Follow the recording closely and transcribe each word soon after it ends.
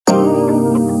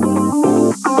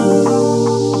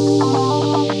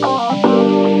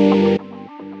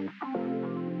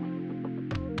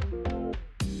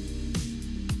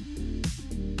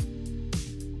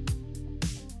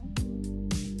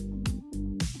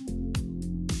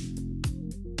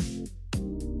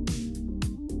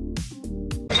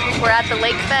We're at the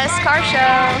Lakefest car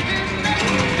show.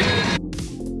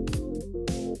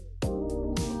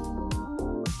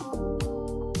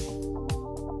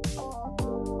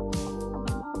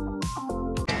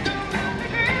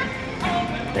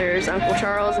 There's Uncle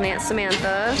Charles and Aunt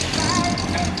Samantha.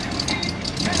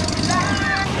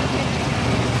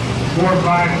 4,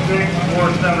 5, 6,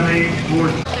 4, 7, 8, 4.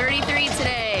 33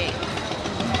 today.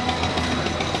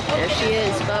 There she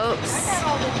is, folks.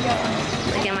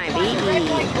 Look at my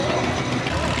baby.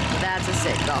 That's a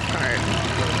sick golf cart.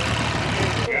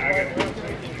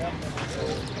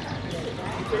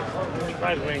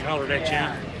 Right wing hollered at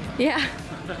you. Yeah.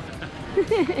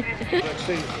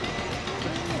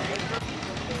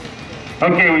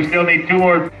 Okay, we still need 2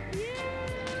 more.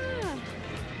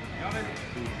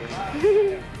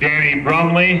 Danny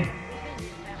Brumley.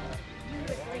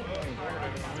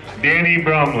 Danny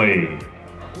Brumley.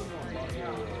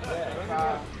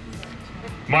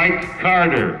 Mike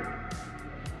Carter.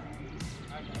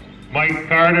 Mike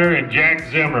Carter and Jack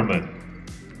Zimmerman.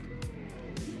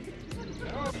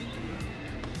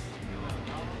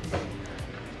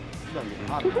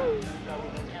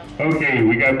 Okay,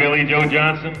 we got Billy Joe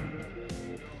Johnson.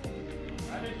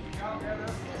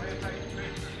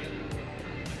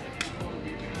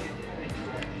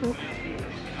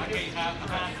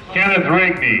 Kenneth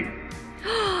Rigney.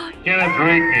 Kenneth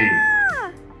Rigney.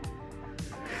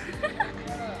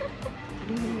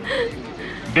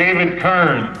 David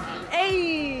Kearns.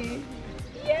 Hey!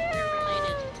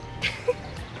 Yeah!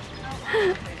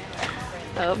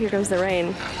 Oh, here comes the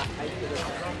rain.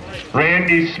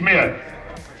 Randy Smith.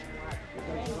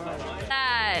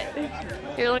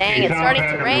 Dang, it's starting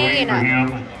to rain. For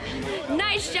him.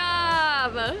 Nice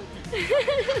job!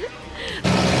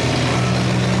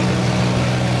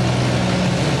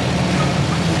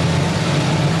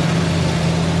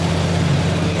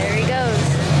 There he goes.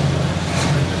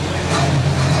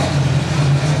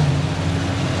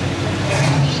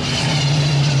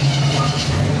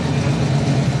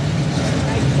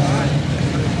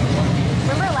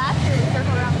 Remember last year we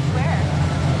circled around the square?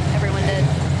 Everyone did.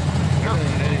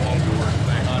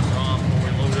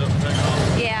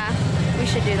 Yeah, we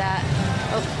should do that.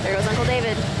 Oh, there goes Uncle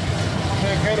David.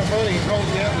 Kind of funny, he called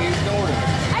you out and you ignored him.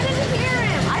 I didn't hear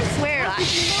him. I swear.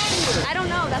 I don't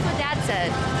know. That's what Dad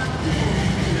said.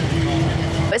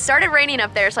 It started raining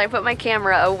up there, so I put my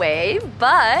camera away,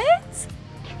 but yes!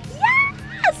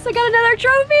 I got another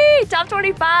trophy! Top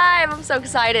 25! I'm so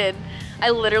excited. I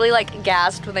literally like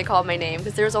gasped when they called my name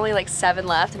because there was only like 7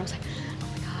 left, and I was like, oh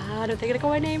my god, are they gonna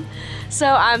call my name? So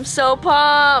I'm so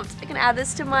pumped. I can add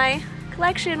this to my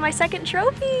collection, my 2nd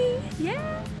trophy.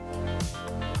 Yeah!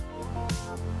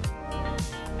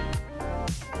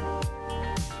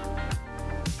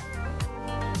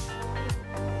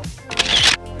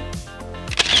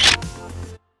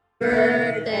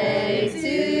 Birthday to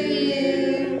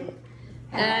you.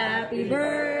 Happy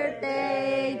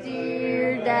birthday,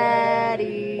 dear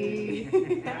Daddy.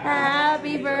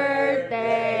 Happy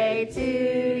birthday to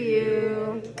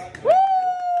you. Woo!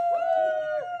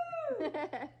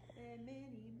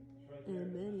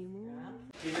 And many more.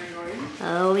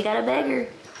 Oh, we got a beggar.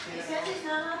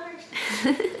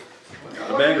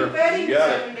 A beggar. You got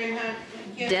it.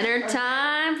 Dinner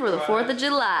time for the 4th of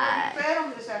July.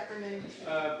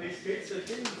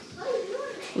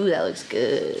 Ooh, that looks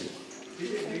good.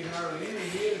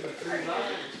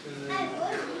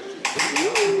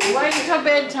 Wait until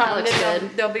bedtime. That looks good.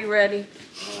 They'll be ready.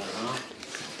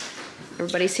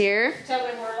 Everybody's here. Tell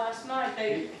them where last night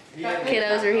they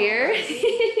Kiddos are here.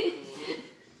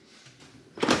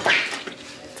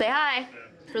 Say hi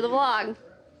for the vlog.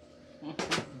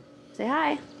 Say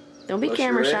hi. Don't be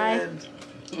camera shy.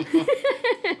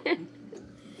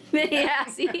 Yeah,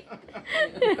 see?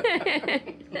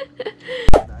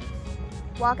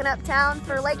 Walking uptown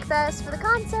for Lakefest for the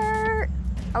concert.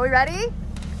 Are we ready?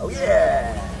 Oh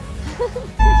yeah!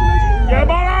 Yeah,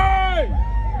 boy!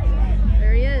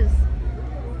 There he is.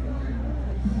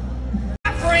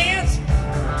 Friends,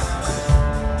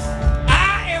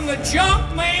 I am the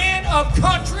junk man of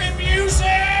country music.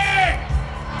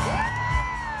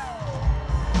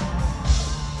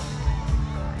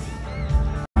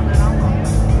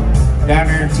 Down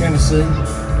there in Tennessee.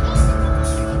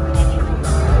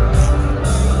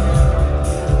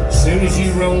 As soon as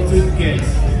you roll through the gate.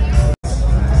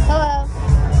 Hello.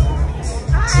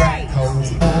 Track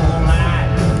holes all night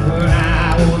when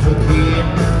I was a kid.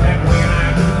 And when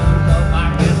I grew up, I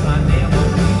guess I never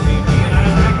really did. I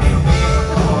like them big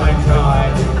boy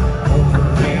toys over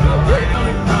and around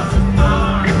across the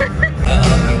farm.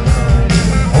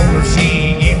 Over she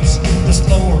gets, the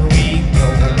slower we go.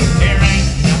 There ain't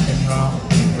nothing wrong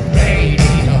with the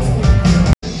radio.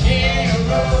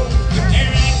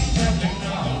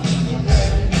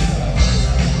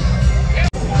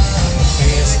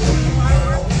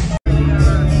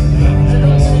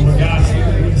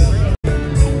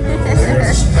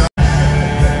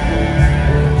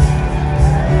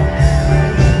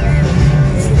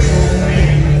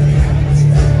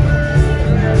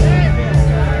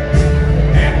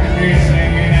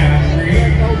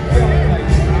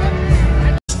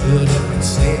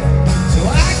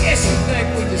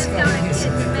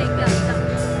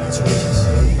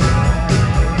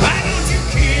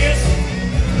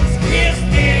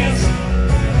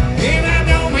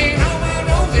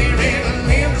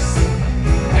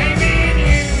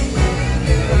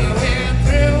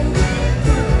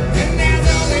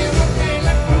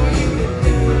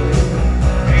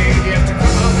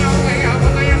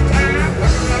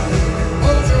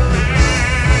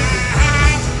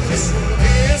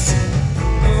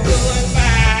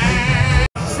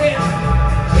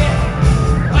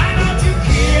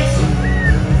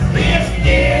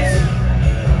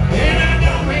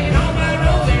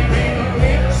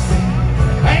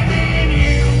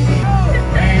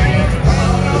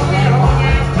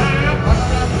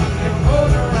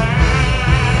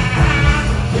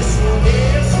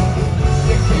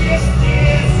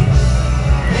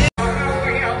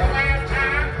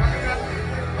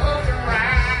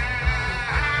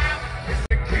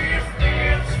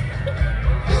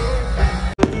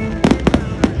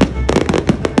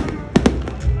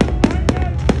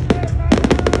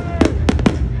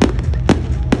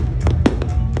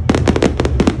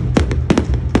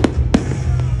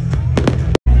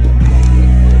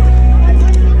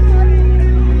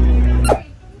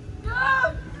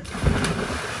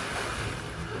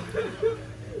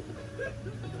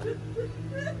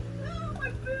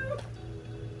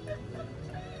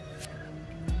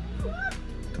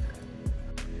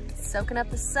 soaking up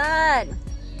the sun.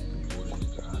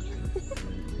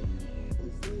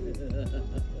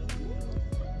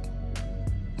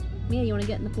 Mia, you want to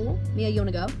get in the pool? Mia, you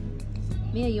want to go?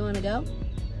 Mia, you want to go?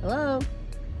 Hello?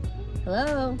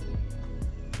 Hello?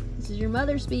 This is your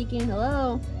mother speaking.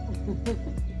 Hello?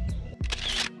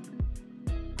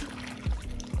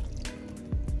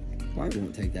 Probably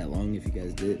won't take that long if you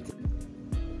guys did.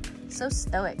 So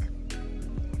stoic.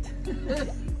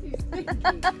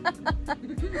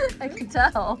 I can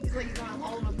tell. He's like he's gonna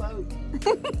hold a boat.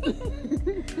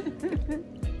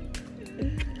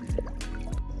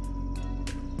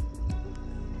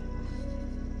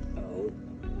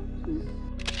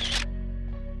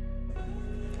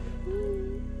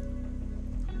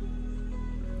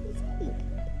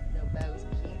 No bows,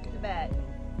 keep the bed.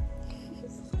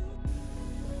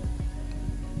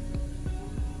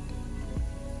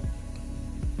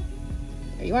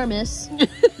 There you are, miss.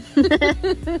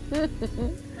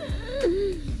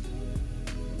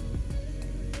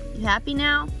 You happy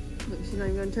now? Look, she's not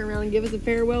even gonna turn around and give us a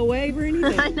farewell wave or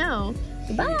anything. I know.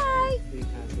 Goodbye.